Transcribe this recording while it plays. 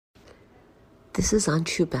This is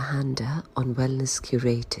Anshu Bahanda on Wellness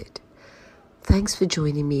Curated. Thanks for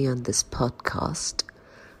joining me on this podcast.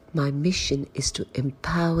 My mission is to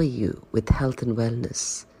empower you with health and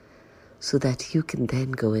wellness so that you can then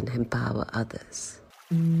go and empower others.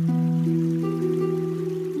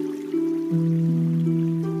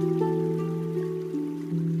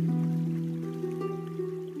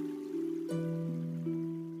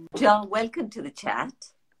 John, welcome to the chat.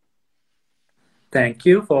 Thank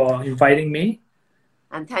you for inviting me.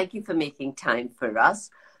 And thank you for making time for us.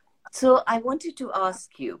 So I wanted to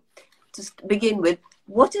ask you, to begin with,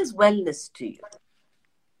 what is wellness to you?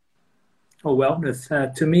 Oh, wellness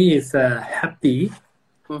to me is happy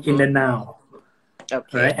in the now.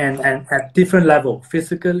 Okay. Right? And at different level,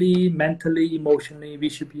 physically, mentally, emotionally, we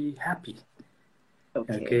should be happy.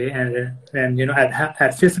 Okay. And you know,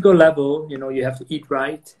 at physical level, you know, you have to eat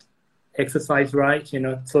right, exercise right, you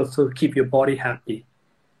know, so keep your body happy.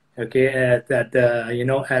 Okay. At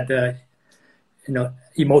the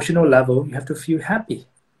emotional level, you have to feel happy.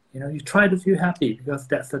 You know, you try to feel happy because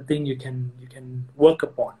that's the thing you can work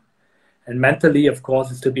upon. And mentally, of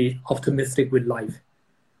course, is to be optimistic with life.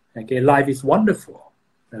 Okay, life is wonderful.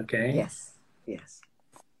 Okay. Yes.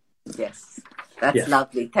 That's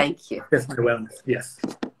lovely. Thank you. That's my wellness. Yes.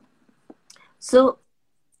 So,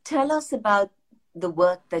 tell us about the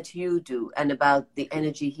work that you do and about the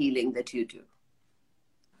energy healing that you do.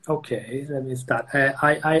 Okay, let me start.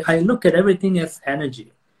 I look at everything as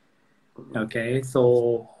energy. Okay,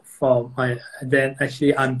 so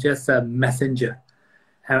I'm just a messenger,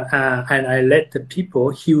 and I let the people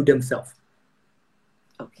heal themselves.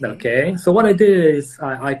 Okay, so what I do is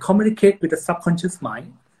I communicate with the subconscious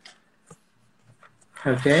mind.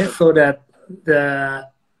 Okay, so that the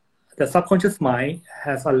subconscious mind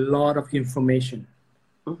has a lot of information.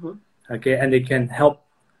 Okay, and it can help,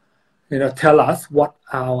 you know, tell us what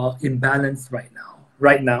our imbalance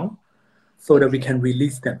right now, so that we can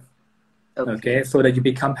release them. Okay, so that you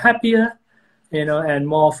become happier, you know, and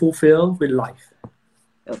more fulfilled with life.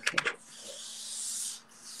 Okay.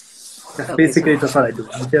 Basically, that's what I do.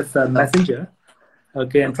 I'm just a messenger.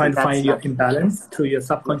 Okay, I'm trying to find your imbalance through your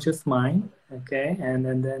subconscious mind. Okay, and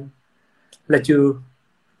then let you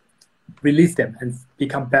release them and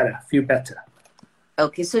become better, feel better.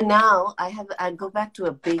 Okay, so now I go back to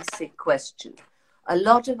a basic question. A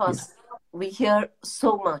lot of us, we hear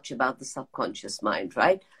so much about the subconscious mind,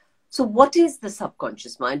 right? So what is the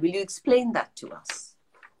subconscious mind? Will you explain that to us?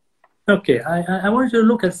 Okay, I want you to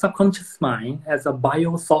look at subconscious mind as a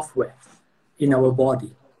bio software in our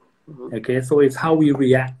body. Okay, so it's how we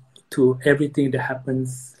react to everything that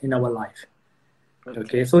happens in our life.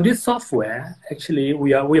 Okay, so this software, actually,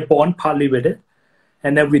 we're born partly with it,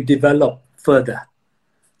 and then we develop further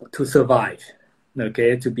to survive.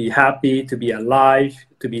 Okay, to be happy, to be alive,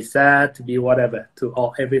 to be sad, to be whatever, to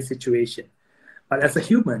every situation. But as a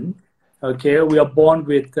human, okay, we are born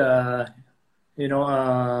with,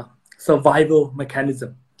 survival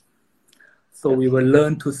mechanism. So we will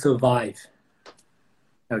learn to survive.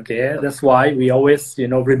 Okay, that's why we always, you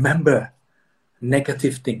know, remember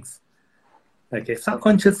negative things. Okay,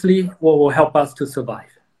 subconsciously, what will help us to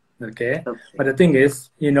survive. Okay, but the thing is,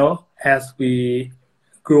 you know, as we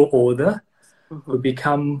grow older, we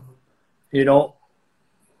become, you know,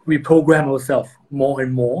 we program ourselves more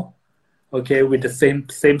and more. Okay, with the same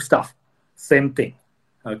stuff, same thing.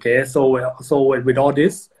 Okay, so with all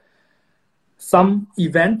this, some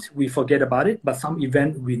event we forget about it, but some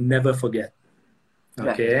event we never forget.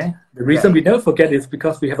 Okay, the reason we never forget is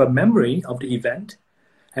because we have a memory of the event,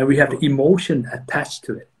 and we have the emotion attached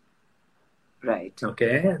to it. Right.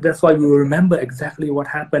 Okay, that's why we will remember exactly what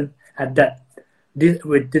happened at that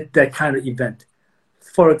kind of event.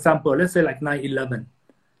 For example, let's say like 9/11,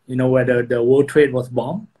 you know, where the World Trade was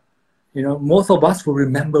bombed. You know, most of us will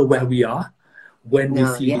remember where we are when we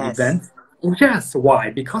see the event. Yes,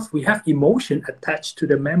 why? Because we have emotion attached to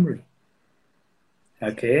the memory.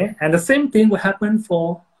 Okay, and the same thing will happen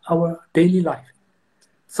for our daily life.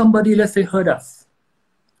 Somebody, let's say, hurt us.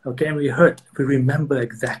 Okay, and we remember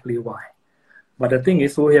exactly why. But the thing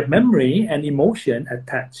is, we have memory and emotion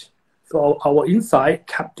attached. So our inside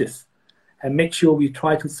kept this and make sure we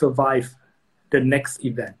try to survive the next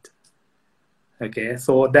event. Okay,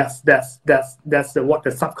 so that's what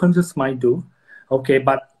the subconscious mind do. Okay,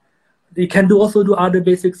 but it can also do other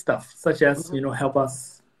basic stuff, such as, you know, help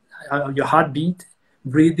us, your heartbeat,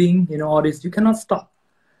 breathing, you know, all this. You cannot stop.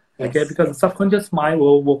 Okay, because the subconscious mind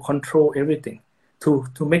will control everything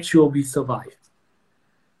to make sure we survive.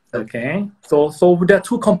 Okay, so there are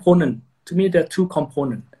two components. To me, there are two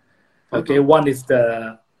components. Okay, one is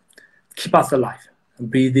the keep us alive,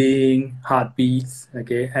 breathing, heartbeats.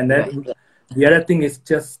 Okay, and then The other thing is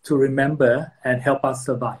just to remember and help us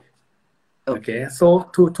survive. Okay. So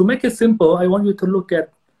to make it simple, I want you to look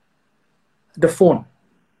at the phone,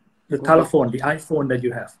 the telephone, the iPhone that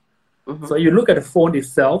you have. So you look at the phone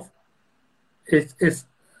itself, it's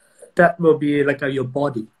that will be like your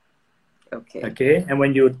body. Okay. And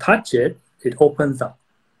when you touch it, it opens up.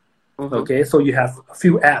 Okay. So you have a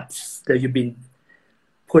few apps that you've been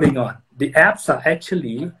putting on. The apps are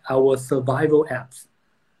actually our survival apps.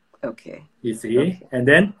 Okay. You see, and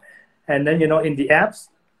then in the apps,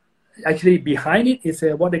 actually behind it is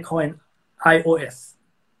what they call an iOS.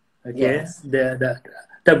 Okay, Yes.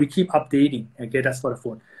 that we keep updating. Okay, that's for the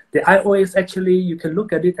phone. The iOS actually, you can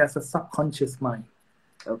look at it as a subconscious mind.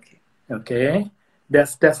 Okay. Okay,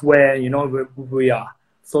 that's where we are.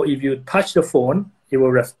 So if you touch the phone, it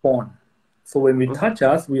will respond. So when we touch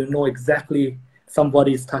us, we know exactly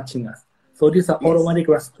somebody is touching us. So these are automatic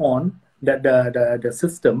response that the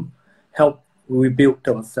system help rebuild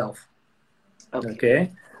ourselves.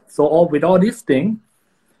 Okay. So with all these things,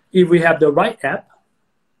 if we have the right app,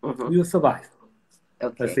 we will survive.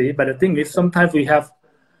 Okay. See, but the thing is, sometimes we have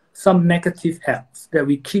some negative apps that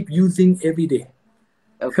we keep using every day.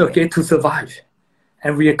 Okay, to survive,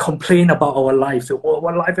 and we complain about our life. So,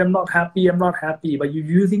 our life, I'm not happy. But you're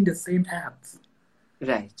using the same apps.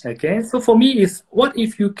 Right. Okay. So for me, is what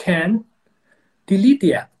if you can delete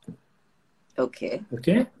the app? Okay.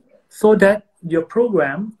 Okay. So that your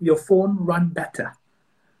program, your phone run better.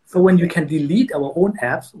 So when you can delete our own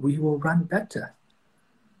apps, we will run better.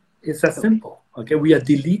 It's that simple. Okay. We are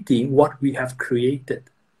deleting what we have created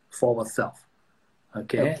for ourselves.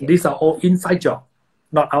 Okay. These are all inside job,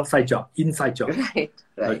 not outside job, inside job. Right.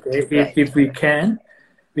 Okay. If we can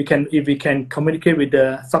communicate with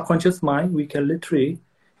the subconscious mind, we can literally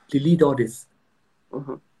delete all this.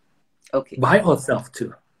 Okay. By ourselves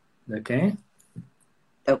too. Okay.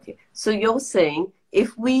 Okay. So you're saying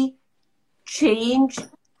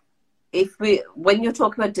when you're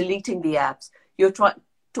talking about deleting the apps, you're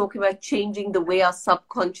talking about changing the way our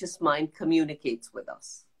subconscious mind communicates with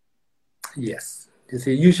us. Yes. You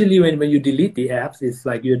see, usually when you delete the apps, it's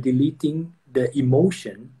like you're deleting the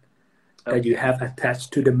emotion that you have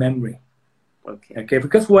attached to the memory. Okay.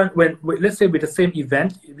 Because when let's say with the same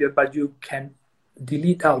event, but you can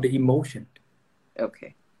delete out the emotion.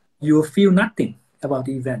 Okay. You will feel nothing about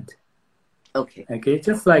the event. Okay. Okay.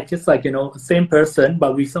 Just like same person,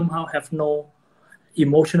 but we somehow have no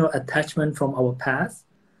emotional attachment from our past.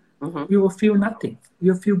 We will feel nothing.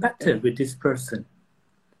 You'll feel better with this person.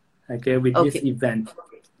 Okay, with this event.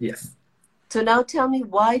 Yes. So now tell me,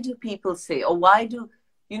 why do people say, or why do,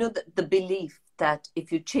 the belief that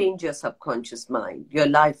if you change your subconscious mind, your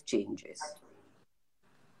life changes?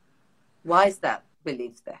 Why is that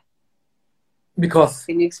belief there? Because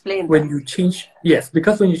can you explain when you change,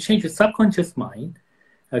 because when you change your subconscious mind,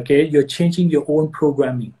 okay, you're changing your own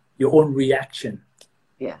programming, your own reaction.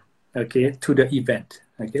 Yeah. Okay, to the event.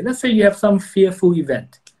 Okay, let's say you have some fearful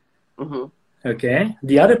event. Okay,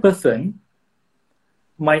 the other person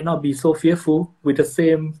might not be so fearful with the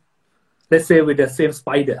same, let's say with the same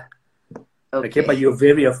spider. Okay, but you're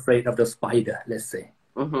very afraid of the spider, let's say.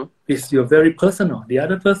 It's you're very personal. The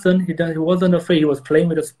other person, he wasn't afraid, he was playing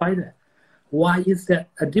with the spider. Why is that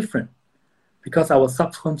different? Because our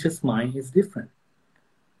subconscious mind is different.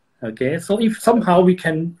 Okay, so if somehow we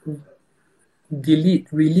can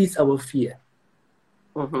release our fear,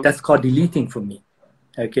 that's called deleting for me.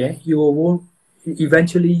 Okay,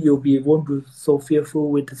 eventually won't be so fearful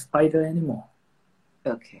with the spider anymore.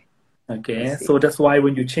 Okay, so that's why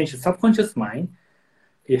when you change the subconscious mind,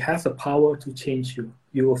 it has the power to change you.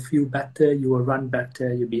 You will feel better, you will run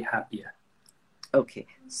better, you'll be happier. Okay,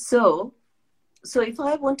 so if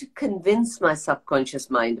I want to convince my subconscious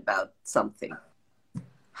mind about something,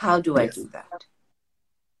 how do I do that?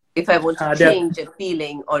 If I want to change a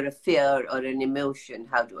feeling or a fear or an emotion,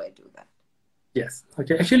 how do I do that? Yes.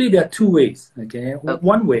 Okay. Actually, there are two ways. Okay.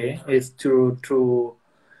 One way is to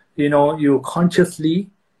you consciously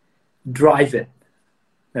drive it.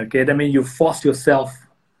 Okay. That means you force yourself.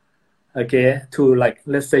 Okay. To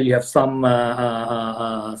let's say you have some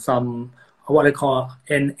what I call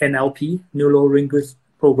NLP, neuro linguistic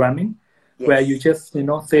programming, where you just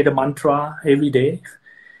say the mantra every day.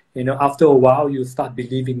 After a while you start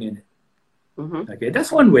believing in it. Okay.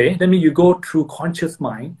 That's one way. That means you go through conscious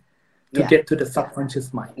mind to get to the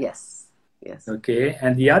subconscious mind. Yes. Okay.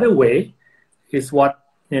 And the other way is what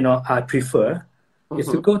I prefer is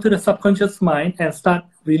to go to the subconscious mind and start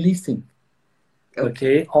releasing.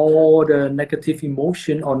 Okay. All the negative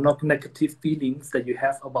emotion or not negative feelings that you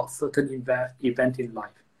have about certain event in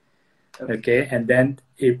life. Okay. And then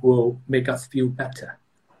it will make us feel better.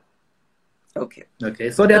 Okay.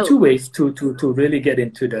 Okay, so there are two ways to really get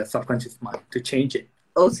into the subconscious mind, to change it.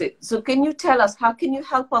 So can you tell us, how can you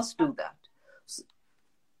help us do that?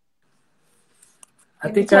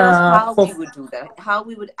 Can you tell us how we would do that, how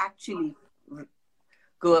we would actually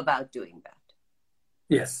go about doing that?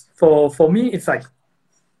 Yes, for me, it's like,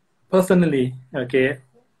 personally, okay,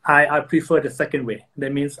 I prefer the second way.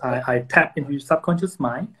 That means I tap into your subconscious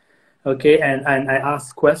mind, okay, and I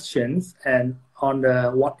ask questions and on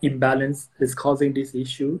what imbalance is causing this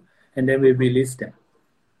issue, and then we release them.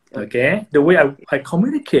 Okay, the way I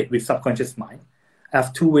communicate with subconscious mind, I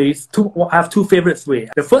have two ways. I have two favorite ways.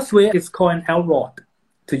 The first way is called an LROD.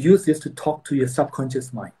 To use this to talk to your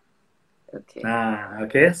subconscious mind. Okay.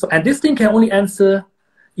 Okay. So, and this thing can only answer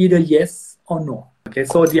either yes or no. Okay.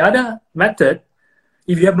 So the other method,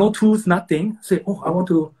 if you have no tools, nothing, say, I want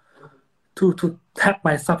to tap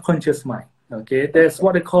my subconscious mind. Okay. There's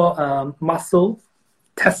what they call muscle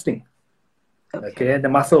testing. Okay. The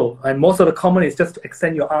muscle, and most of the common is just to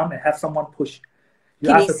extend your arm and have someone push.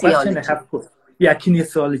 You ask a question and have push. Yeah,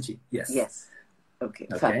 kinesiology. Yes. Yes. Okay.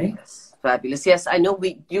 Fabulous. Yes, I know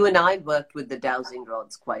you and I worked with the dowsing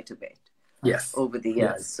rods quite a bit. Yes. Over the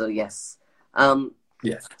years. Yes. So yes.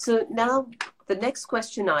 Yes. So now the next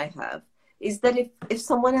question I have is that if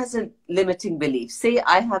someone has a limiting belief, say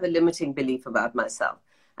I have a limiting belief about myself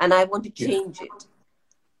and I want to change it,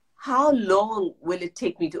 how long will it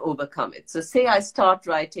take me to overcome it? So say I start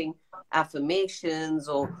writing affirmations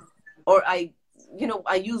or I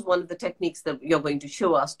use one of the techniques that you're going to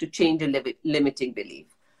show us to change a limiting belief.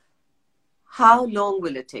 How long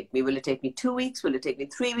will it take me? Will it take me 2 weeks? Will it take me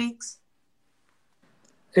 3 weeks?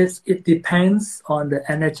 It depends on the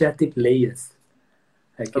energetic layers.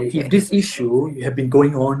 Okay. If this issue you have been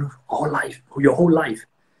going on your whole life,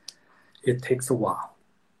 it takes a while.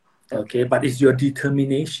 Okay. But it's your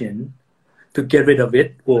determination to get rid of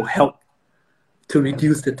it will help to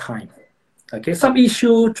reduce the time. Okay. Some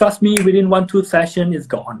issue, trust me, within 1-2 sessions is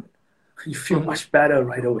gone. You feel much better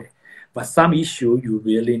right away. But some issue you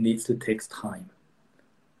really need to take time.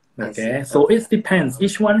 Okay, so it depends.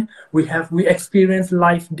 Each one we experience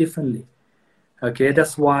life differently. Okay,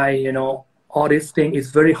 that's why all these things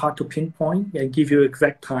is very hard to pinpoint and give you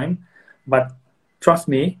exact time. But trust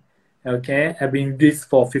me, okay, I've been doing this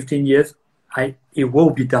for 15 years. It will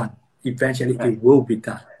be done. Eventually, it will be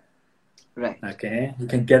done. Right. Okay, you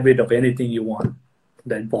can get rid of anything you want.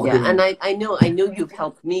 And I know you've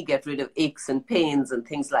helped me get rid of aches and pains and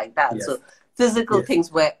things like that. Yes. So physical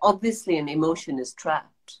things where obviously an emotion is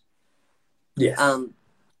trapped. Yes.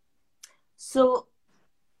 So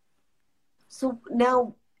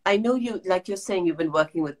now I know like you're saying, you've been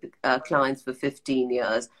working with clients for 15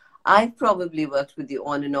 years. I've probably worked with you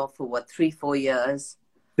on and off for 3-4 years.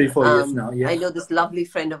 3-4 years now. Yeah. I know this lovely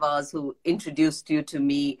friend of ours who introduced you to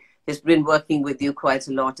me has been working with you quite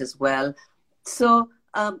a lot as well. So,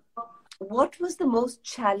 what was the most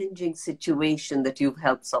challenging situation that you've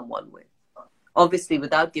helped someone with? Obviously,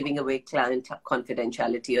 without giving away client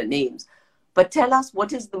confidentiality or names, but tell us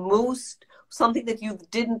what is something that you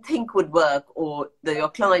didn't think would work or that your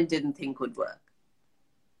client didn't think would work.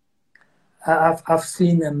 I've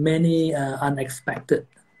seen many unexpected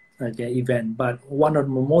events, but one of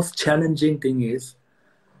the most challenging thing is,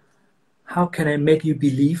 how can I make you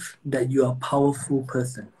believe that you are a powerful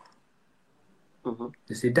person? Mm-hmm.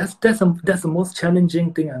 You see, that's the most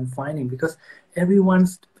challenging thing I'm finding, because everyone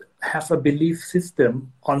has a belief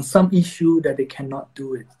system on some issue that they cannot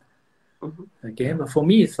do it. Mm-hmm. Okay, but for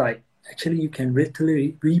me, it's like, actually, you can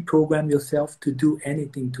literally reprogram yourself to do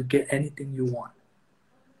anything, to get anything you want.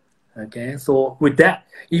 Okay, so with that,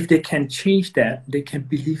 if they can change that, they can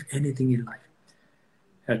believe anything in life.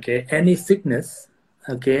 Okay, any sickness,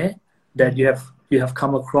 okay, that you have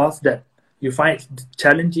come across that you find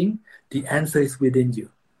challenging, the answer is within you.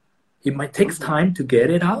 It might take time to get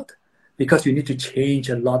it out because you need to change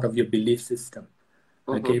a lot of your belief system.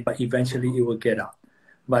 Okay, but eventually it will get out.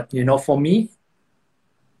 But for me,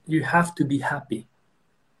 you have to be happy.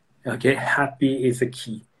 Okay, happy is a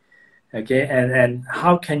key. Okay, and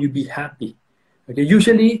how can you be happy? Okay,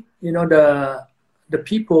 usually the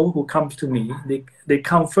people who come to me, they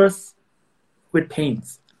come first with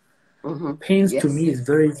pains. Mm-hmm. Pains to me is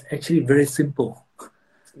actually very simple.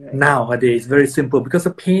 Right. Nowadays, very simple, because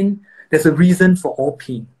the pain, there's a reason for all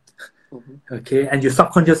pain. Mm-hmm. Okay, and your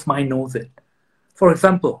subconscious mind knows it. For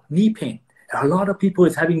example, knee pain. A lot of people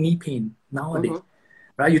is having knee pain nowadays.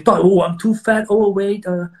 Mm-hmm. Right? You thought, I'm too fat, overweight.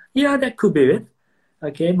 Yeah, that could be it.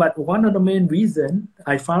 Okay, but one of the main reasons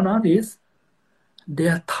I found out is they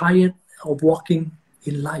are tired of walking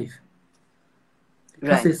in life.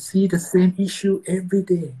 Because they see the same issue every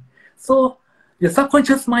day. So Your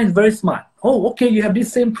subconscious mind is very smart. Oh, okay, you have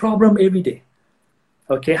this same problem every day.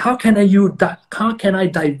 Okay, how can I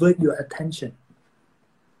divert your attention?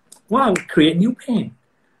 Well, create new pain,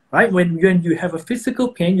 right? When you have a physical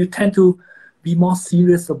pain, you tend to be more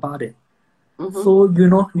serious about it. Mm-hmm. So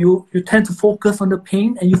you tend to focus on the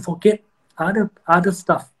pain and you forget other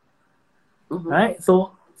stuff, Mm-hmm. right?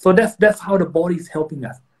 So that's how the body is helping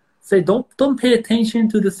us. Say don't pay attention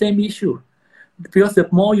to the same issue, because the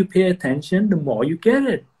more you pay attention, the more you get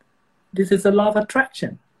it. This is a law of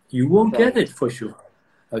attraction. You will get it for sure.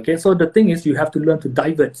 Okay, so the thing is, you have to learn to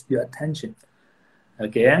divert your attention.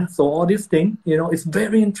 Okay, so all these things, it's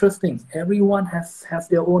very interesting. Everyone has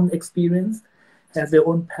their own experience, has their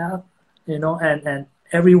own path, and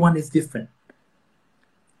everyone is different.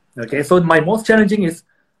 Okay, so my most challenging is,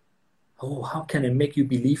 how can I make you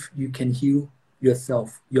believe you can heal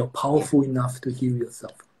yourself? You're powerful enough to heal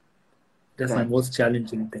yourself. That's my most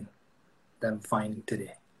challenging thing that I'm finding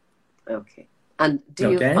today. Okay. And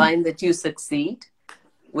do you find that you succeed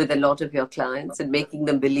with a lot of your clients in making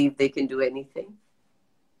them believe they can do anything?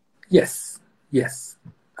 Yes.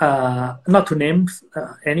 Not to name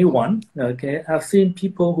anyone. Okay, I've seen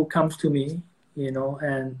people who comes to me,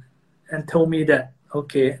 and tell me that,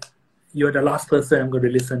 okay, you're the last person I'm going to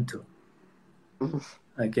listen to.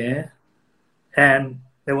 Mm-hmm. Okay, and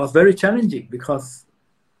it was very challenging because,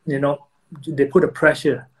 they put a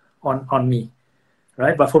pressure on me,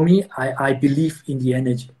 right? But for me, I believe in the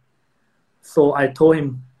energy. So I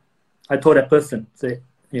told that person, say,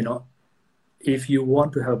 if you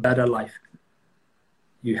want to have a better life,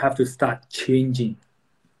 you have to start changing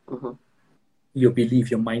your belief,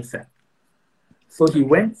 your mindset. So he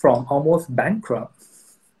went from almost bankrupt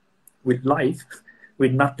with life,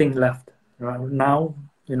 with nothing left. Right? Now,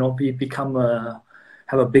 he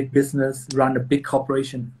have a big business, run a big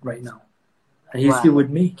corporation right now. And he's still with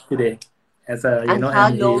me today. And how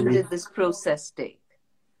long did this process take?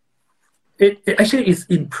 It actually is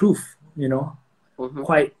improved,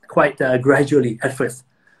 quite gradually at first,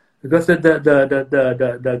 because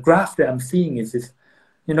the graph that I'm seeing is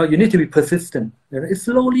you need to be persistent. It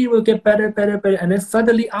slowly will get better, and then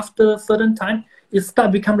suddenly after a certain time, it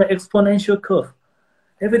starts becoming an exponential curve.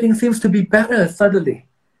 Everything seems to be better suddenly.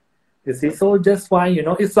 You see, so just why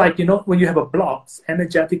it's like when you have a blocks,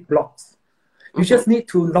 energetic blocks, you just need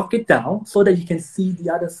to knock it down so that you can see the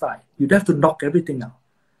other side. You don't have to knock everything out.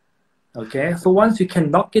 Okay, so once you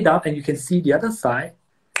can knock it out and you can see the other side,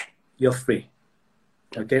 you're free.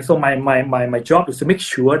 Okay, so my job is to make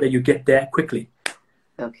sure that you get there quickly.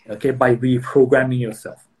 Okay, by reprogramming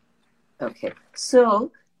yourself. Okay,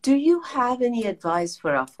 so do you have any advice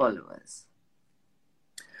for our followers?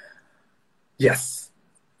 Yes.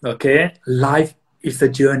 Okay, life is a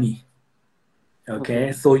journey.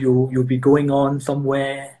 Okay, so you'll be going on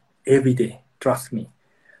somewhere every day. Trust me.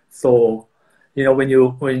 So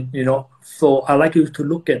so I like you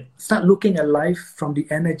to start looking at life from the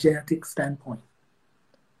energetic standpoint.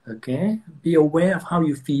 Okay, be aware of how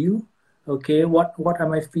you feel. Okay, what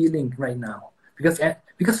am I feeling right now?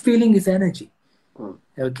 Because feeling is energy.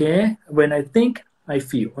 Okay, when I think, I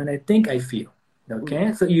feel. When I think, I feel.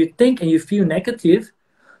 Okay, so you think and you feel negative,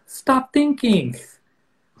 stop thinking.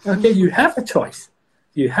 Okay, you have a choice.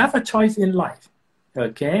 You have a choice in life.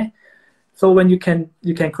 Okay, so when you can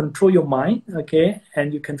control your mind, okay,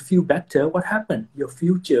 and you can feel better, what happened? Your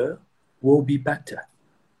future will be better,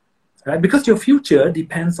 right? Because your future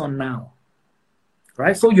depends on now,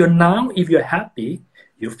 right? So your now, if you're happy,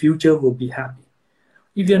 your future will be happy.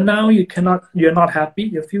 If you're now, you're not happy,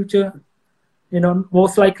 your future,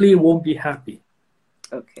 most likely won't be happy.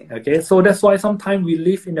 Okay, so that's why sometimes we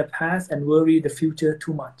live in the past and worry the future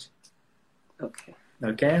too much.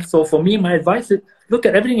 Okay, so for me, my advice is look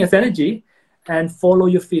at everything as energy and follow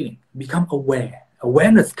your feeling. Become aware.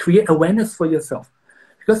 Create awareness for yourself.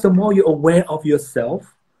 Because the more you're aware of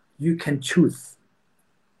yourself, you can choose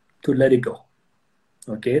to let it go.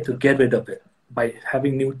 Okay, to get rid of it by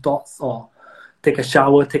having new thoughts, or take a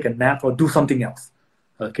shower, take a nap, or do something else.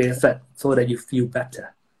 Okay, so that you feel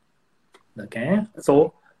better. Okay,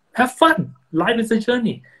 so have fun. Life is a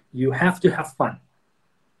journey. You have to have fun.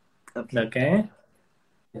 Okay.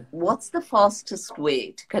 What's the fastest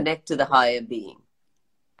way to connect to the higher being?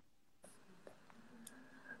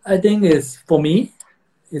 I think for me,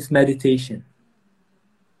 it's meditation.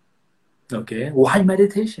 Okay, why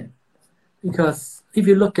meditation? Because if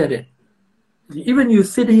you look at it, even you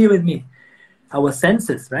sit here with me, our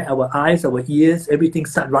senses, right? Our eyes, our ears, everything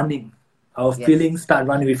start running. Our feelings start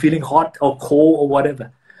running. We're feeling hot or cold or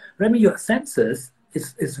whatever. Remember, your senses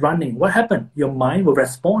is running. What happened? Your mind will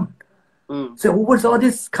respond. So what's all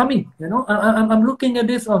this coming? I'm looking at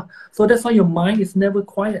this. So that's why your mind is never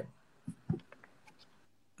quiet,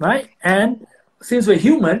 right? And since we're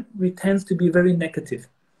human, we tend to be very negative.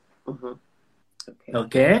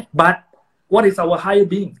 Okay. But what is our higher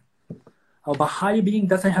being? Our higher being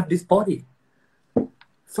doesn't have this body,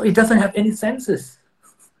 so it doesn't have any senses.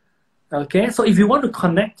 Okay. So if you want to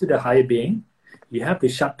connect to the higher being, you have to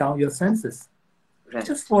shut down your senses,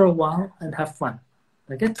 just for a while, and have fun.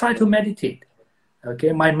 Okay. Try to meditate.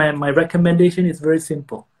 Okay. My recommendation is very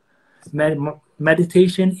simple.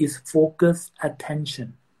 Meditation is focused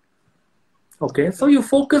attention. Okay, so you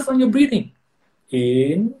focus on your breathing.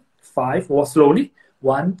 In 5, or slowly.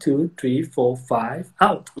 1, 2, 3, 4, 5.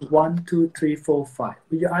 Out. 1, 2, 3, 4, 5.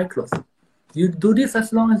 With your eye closed. You do this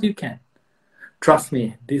as long as you can. Trust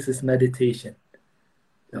me, this is meditation.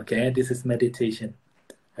 Okay, this is meditation.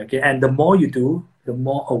 Okay, and the more you do, the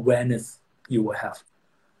more awareness you will have.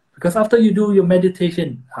 Because after you do your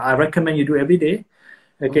meditation, I recommend you do every day.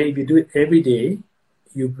 Okay, if you do it every day,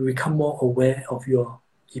 you become more aware of your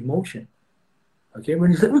emotion. Okay,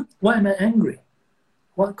 when you say, why am I angry?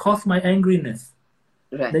 What caused my angriness?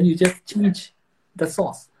 Then you just change the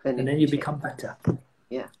source, and then you become better.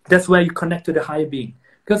 Yeah, that's where you connect to the higher being.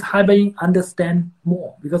 Because higher being understand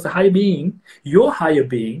more. Because the higher being, your higher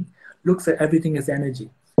being, looks at everything as energy.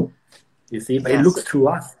 You see, but it looks through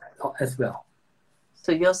us as well.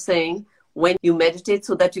 So you're saying when you meditate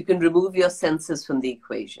so that you can remove your senses from the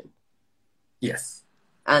equation. Yes.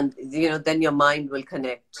 And then your mind will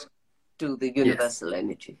connect to the universal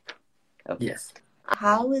energy. Okay. Yes.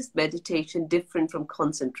 How is meditation different from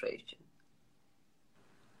concentration?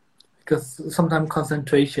 Because sometimes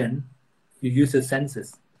concentration, you use your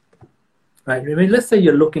senses. Right? I mean, let's say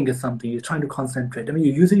you're looking at something, you're trying to concentrate. I mean,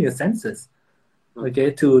 you're using your senses,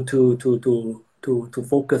 okay, to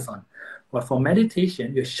focus on. But for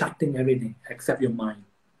meditation, you're shutting everything except your mind.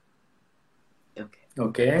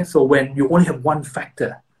 Okay. So when you only have one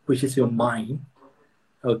factor, which is your mind,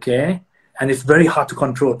 okay, and it's very hard to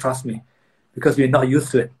control, trust me, because we're not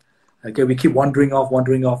used to it. Okay, we keep wandering off.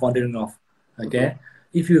 Okay,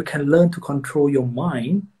 if you can learn to control your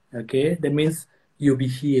mind, okay, that means you'll be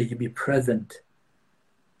here, you'll be present,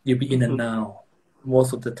 you'll be in and now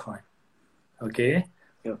most of the time. Okay,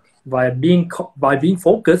 by being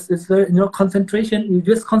focused, it's concentration. You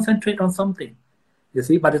just concentrate on something. You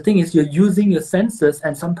see, but the thing is, you're using your senses,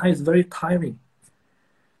 and sometimes it's very tiring.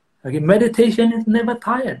 Okay, meditation is never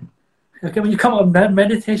tired. Okay, when you come out of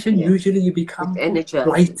meditation, usually you become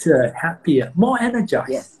lighter, happier, more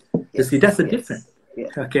energized. Yes. You see, that's a difference.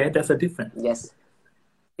 Yes. Okay, that's a difference. Yes.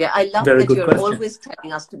 Yeah, I love that you're always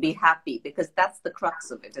telling us to be happy, because that's the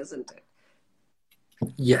crux of it, isn't it?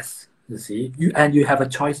 Yes, you see, you have a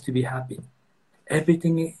choice to be happy.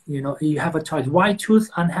 Everything, you have a choice. Why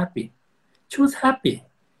choose unhappy? Choose happy,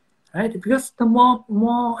 right? Because the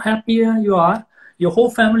more happier you are, your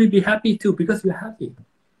whole family be happy too, because you're happy.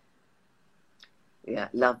 Yeah,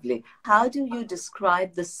 lovely. How do you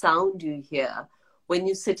describe the sound you hear when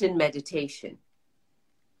you sit in meditation?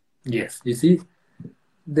 Yes, you see,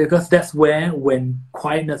 because that's where when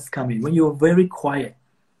quietness comes in. When you're very quiet,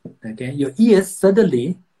 okay, your ears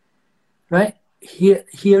suddenly, right,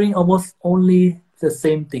 hearing almost only the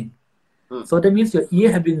same thing. So that means your ear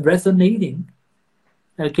have been resonating,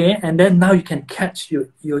 okay, and then now you can catch your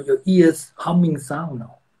ears humming sound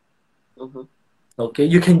now. Okay,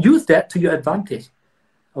 you can use that to your advantage.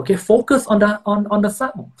 Okay, focus on the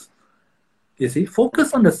sound. You see,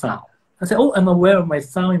 focus on the sound. I say, I'm aware of my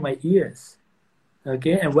sound in my ears.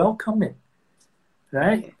 Okay, and welcome it,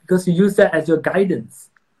 right? Because you use that as your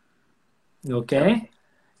guidance. Okay,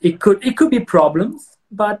 it could be problems,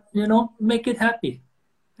 but make it happy.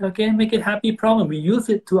 Okay, make it happy problem. We use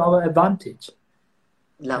it to our advantage.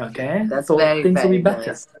 Lovely. Okay, that's so very, things very will be better.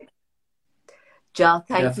 Nice. Jah,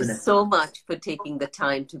 thank you so much for taking the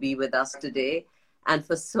time to be with us today, and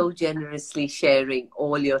for so generously sharing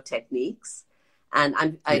all your techniques. And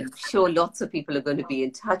I'm sure lots of people are going to be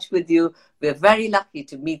in touch with you. We're very lucky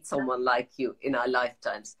to meet someone like you in our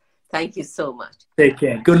lifetimes. Thank you so much. Take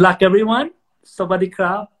care. Good luck, everyone. Sawadee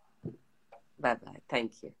krap. Bye-bye.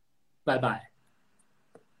 Thank you. Bye-bye.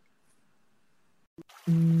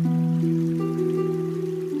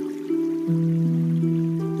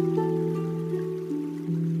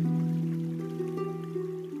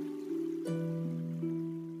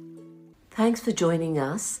 Thanks for joining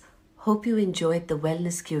us. Hope you enjoyed the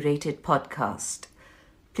Wellness Curated podcast.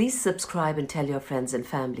 Please subscribe and tell your friends and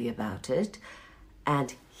family about it.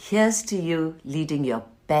 And here's to you leading your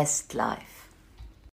best life.